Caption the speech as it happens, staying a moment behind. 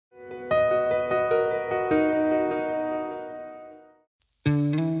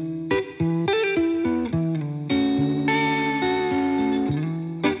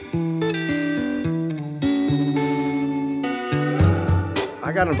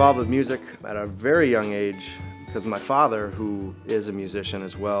got involved with music at a very young age because my father, who is a musician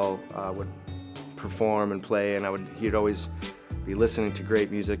as well, would perform and play, and he'd always be listening to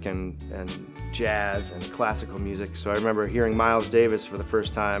great music and jazz and classical music. So I remember hearing Miles Davis for the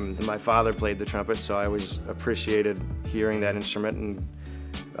first time, and my father played the trumpet, so I always appreciated hearing that instrument. And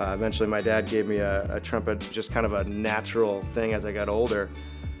eventually my dad gave me a trumpet, just kind of a natural thing. As I got older,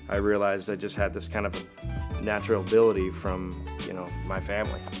 I realized I just had this kind of natural ability from, my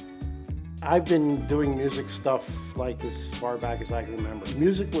family. I've been doing music stuff like as far back as I can remember.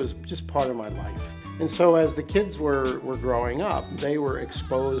 Music was just part of my life. And so as the kids were growing up, they were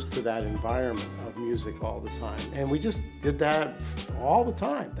exposed to that environment of music all the time. And we just did that all the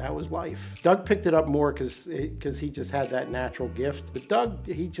time. That was life. Doug picked it up more because he just had that natural gift. But Doug,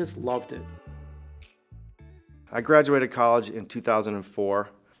 he just loved it. I graduated college in 2004.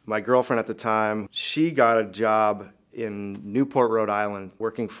 My girlfriend at the time, she got a job in Newport, Rhode Island,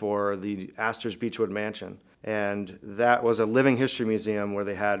 working for the Astor's Beechwood Mansion. And that was a living history museum where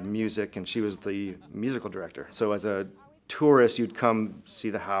they had music, and she was the musical director. So as a tourist, you'd come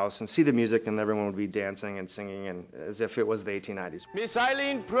see the house and see the music, and everyone would be dancing and singing, and as if it was the 1890s. Miss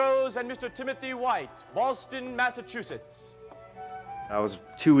Eileen Prose and Mr. Timothy White, Boston, Massachusetts. I was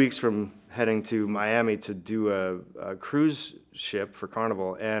 2 weeks from heading to Miami to do a cruise ship for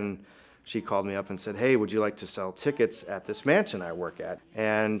Carnival, and she called me up and said, "Hey, would you like to sell tickets at this mansion I work at?"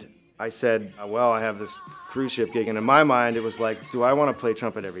 And I said, well, I have this cruise ship gig, and in my mind it was like, do I want to play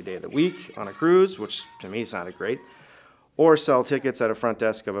trumpet every day of the week on a cruise, which to me sounded great, or sell tickets at a front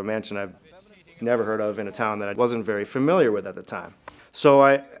desk of a mansion I've never heard of in a town that I wasn't very familiar with at the time. So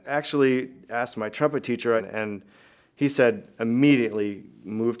I actually asked my trumpet teacher, and he said immediately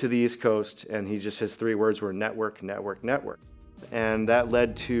move to the East Coast, and his 3 words were network, network, network. And that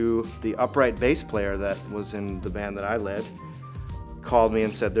led to the upright bass player that was in the band that I led, called me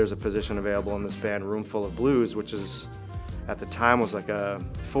and said there's a position available in this band, Roomful of Blues, which is, at the time, was like a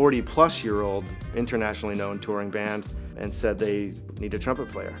 40-plus-year-old internationally known touring band, and said they need a trumpet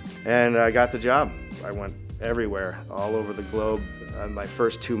player. And I got the job. I went everywhere, all over the globe. My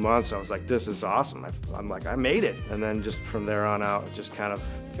first 2 months, I was like, this is awesome. I'm like, I made it. And then just from there on out, it just kind of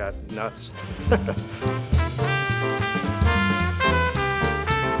got nuts.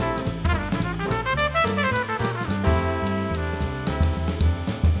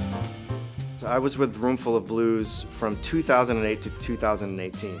 I was with Roomful of Blues from 2008 to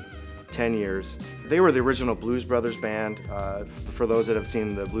 2018, 10 years. They were the original Blues Brothers band. For those that have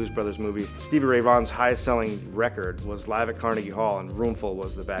seen the Blues Brothers movie, Stevie Ray Vaughan's highest selling record was Live at Carnegie Hall, and Roomful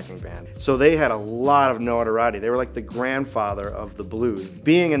was the backing band. So they had a lot of notoriety. They were like the grandfather of the blues.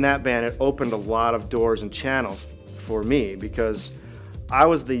 Being in that band, it opened a lot of doors and channels for me, because I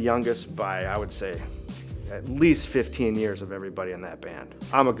was the youngest by, I would say, at least 15 years of everybody in that band.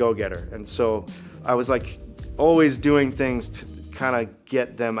 I'm a go-getter, and so I was like always doing things to kind of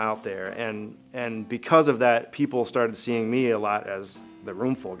get them out there, and because of that, people started seeing me a lot as the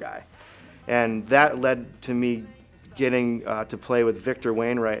Roomful guy, and that led to me getting to play with Victor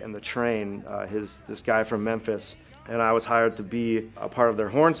Wainwright and the Train, this guy from Memphis, and I was hired to be a part of their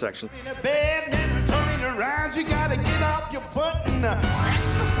horn section. In a bed, never turning around, you gotta get off your butt and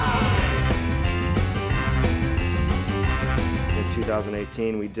exercise. In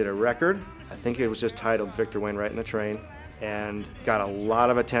 2018, we did a record. I think it was just titled Victor Wainwright and the Train, and got a lot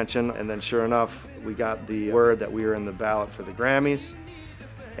of attention. And then sure enough, we got the word that we were in the ballot for the Grammys.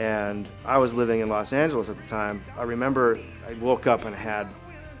 And I was living in Los Angeles at the time. I remember I woke up and had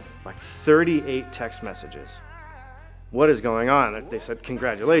like 38 text messages. What is going on? They said,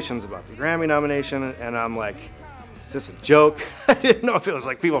 congratulations about the Grammy nomination. And I'm like, is this a joke? I didn't know if it was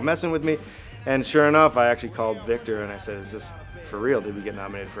like people messing with me. And sure enough, I actually called Victor and I said, is this for real? Did we get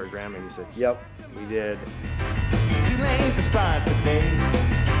nominated for a Grammy? And he said, yep, we did. It's too late to start today.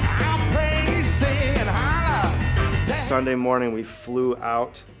 I'll play, sing, and holler. Sunday morning, we flew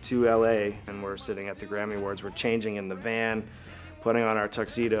out to LA, and we're sitting at the Grammy Awards. We're changing in the van, putting on our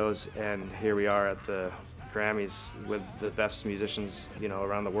tuxedos, and here we are at the Grammys with the best musicians,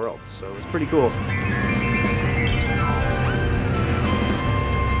 around the world. So it was pretty cool.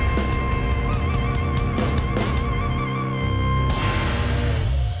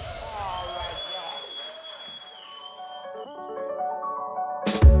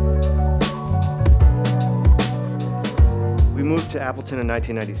 We moved to Appleton in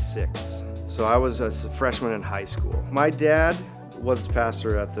 1996, so I was a freshman in high school. My dad was the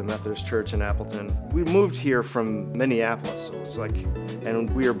pastor at the Methodist Church in Appleton. We moved here from Minneapolis, so it was like, and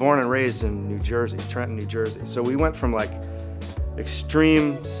we were born and raised in New Jersey, Trenton, New Jersey. So we went from like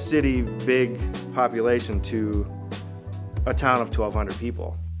extreme city, big population to a town of 1,200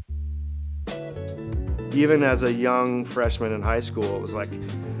 people. Even as a young freshman in high school,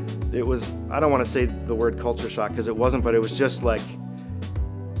 it was, I don't want to say the word culture shock because it wasn't, but it was just like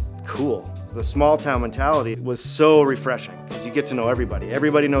cool. The small town mentality was so refreshing because you get to know everybody.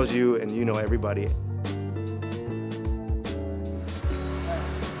 Everybody knows you and you know everybody.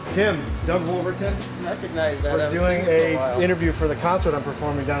 Tim, it's Doug Woolverton. I recognize that. We're doing an interview for the concert I'm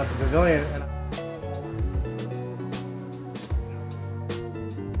performing down at the Pavilion.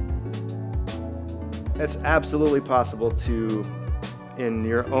 It's absolutely possible to, in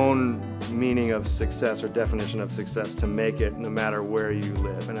your own meaning of success or definition of success, to make it no matter where you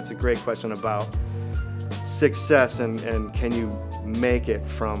live. And it's a great question about success and can you make it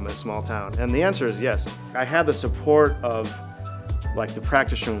from a small town? And the answer is yes. I had the support of like the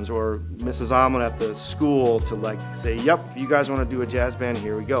practice rooms or Mrs. Almond at the school to like say, yep, if you guys want to do a jazz band,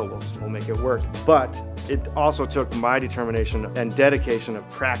 here we go, we'll make it work. But it also took my determination and dedication of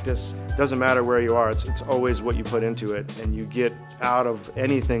practice. Doesn't matter where you are, it's always what you put into it, and you get out of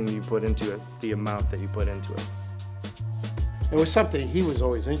anything you put into it the amount that you put into it. It was something he was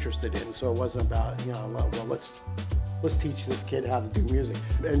always interested in, so it wasn't about, well, let's teach this kid how to do music.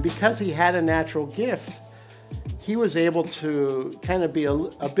 And because he had a natural gift, he was able to kind of be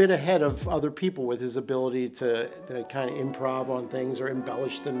a bit ahead of other people with his ability to kind of improv on things or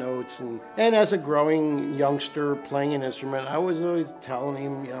embellish the notes. And as a growing youngster playing an instrument, I was always telling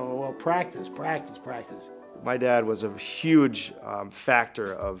him, well, practice, practice, practice. My dad was a huge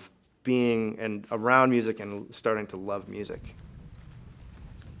factor of being around music and starting to love music.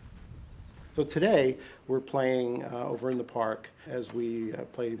 So today, we're playing over in the park as we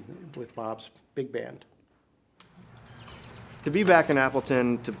play with Bob's big band. To be back in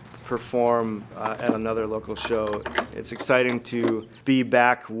Appleton to perform at another local show, it's exciting to be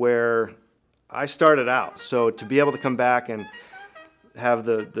back where I started out. So to be able to come back and have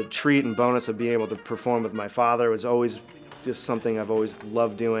the treat and bonus of being able to perform with my father was always just something I've always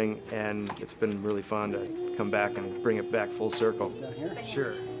loved doing, and it's been really fun to come back and bring it back full circle. Down here?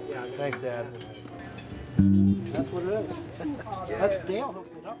 Sure. Yeah, thanks, Dad. That's what it is. That's Dale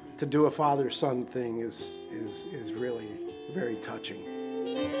hooked it up. To do a father-son thing is really very touching.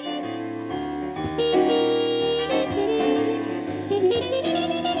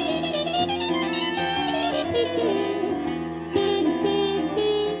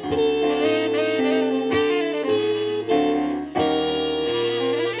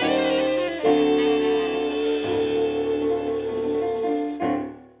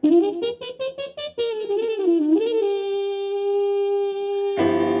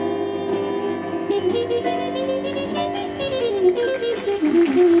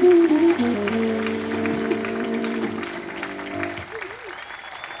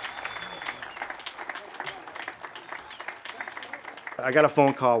 I got a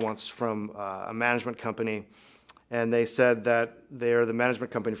phone call once from a management company, and they said that they're the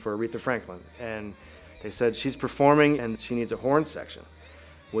management company for Aretha Franklin, and they said she's performing and she needs a horn section.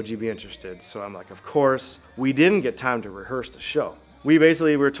 Would you be interested? So I'm like, of course. We didn't get time to rehearse the show. We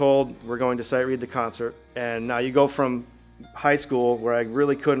basically were told we're going to sight read the concert, and now you go from high school where I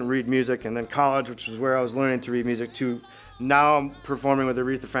really couldn't read music, and then college, which was where I was learning to read music, to now I'm performing with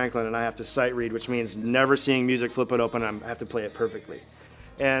Aretha Franklin and I have to sight read, which means never seeing music, flip it open, I have to play it perfectly.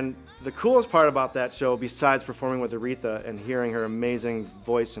 And the coolest part about that show, besides performing with Aretha and hearing her amazing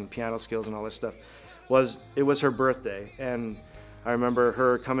voice and piano skills and all this stuff, was it was her birthday. And I remember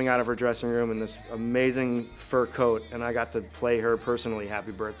her coming out of her dressing room in this amazing fur coat, and I got to play her personally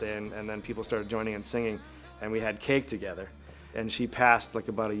happy birthday, and then people started joining and singing, and we had cake together. And she passed like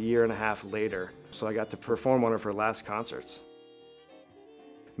about a year and a half later, so I got to perform one of her last concerts.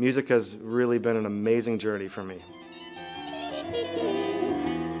 Music has really been an amazing journey for me.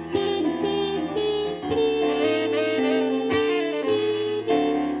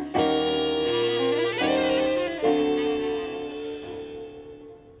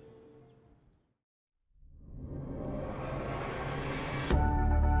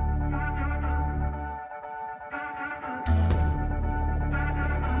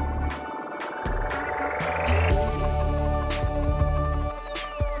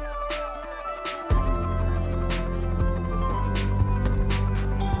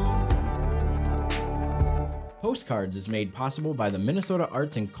 Postcards is made possible by the Minnesota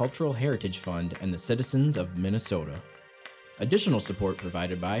Arts and Cultural Heritage Fund and the citizens of Minnesota. Additional support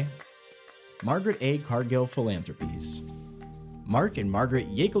provided by Margaret A. Cargill Philanthropies, Mark and Margaret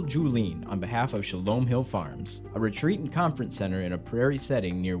Yakel-Julien on behalf of Shalom Hill Farms, a retreat and conference center in a prairie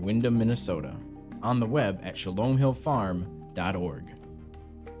setting near Windham, Minnesota. On the web at shalomhillfarm.org.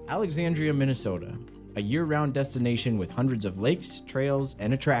 Alexandria, Minnesota, a year-round destination with hundreds of lakes, trails,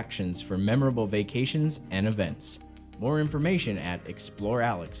 and attractions for memorable vacations and events. More information at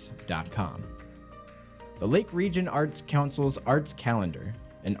explorealex.com. The Lake Region Arts Council's Arts Calendar,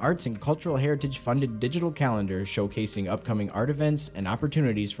 an arts and cultural heritage funded digital calendar showcasing upcoming art events and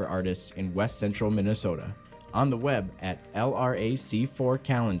opportunities for artists in West Central Minnesota. On the web at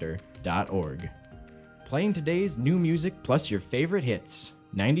lrac4calendar.org. Playing today's new music plus your favorite hits.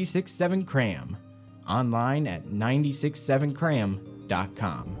 96.7 Cram. Online at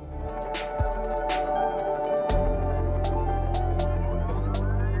 967cram.com.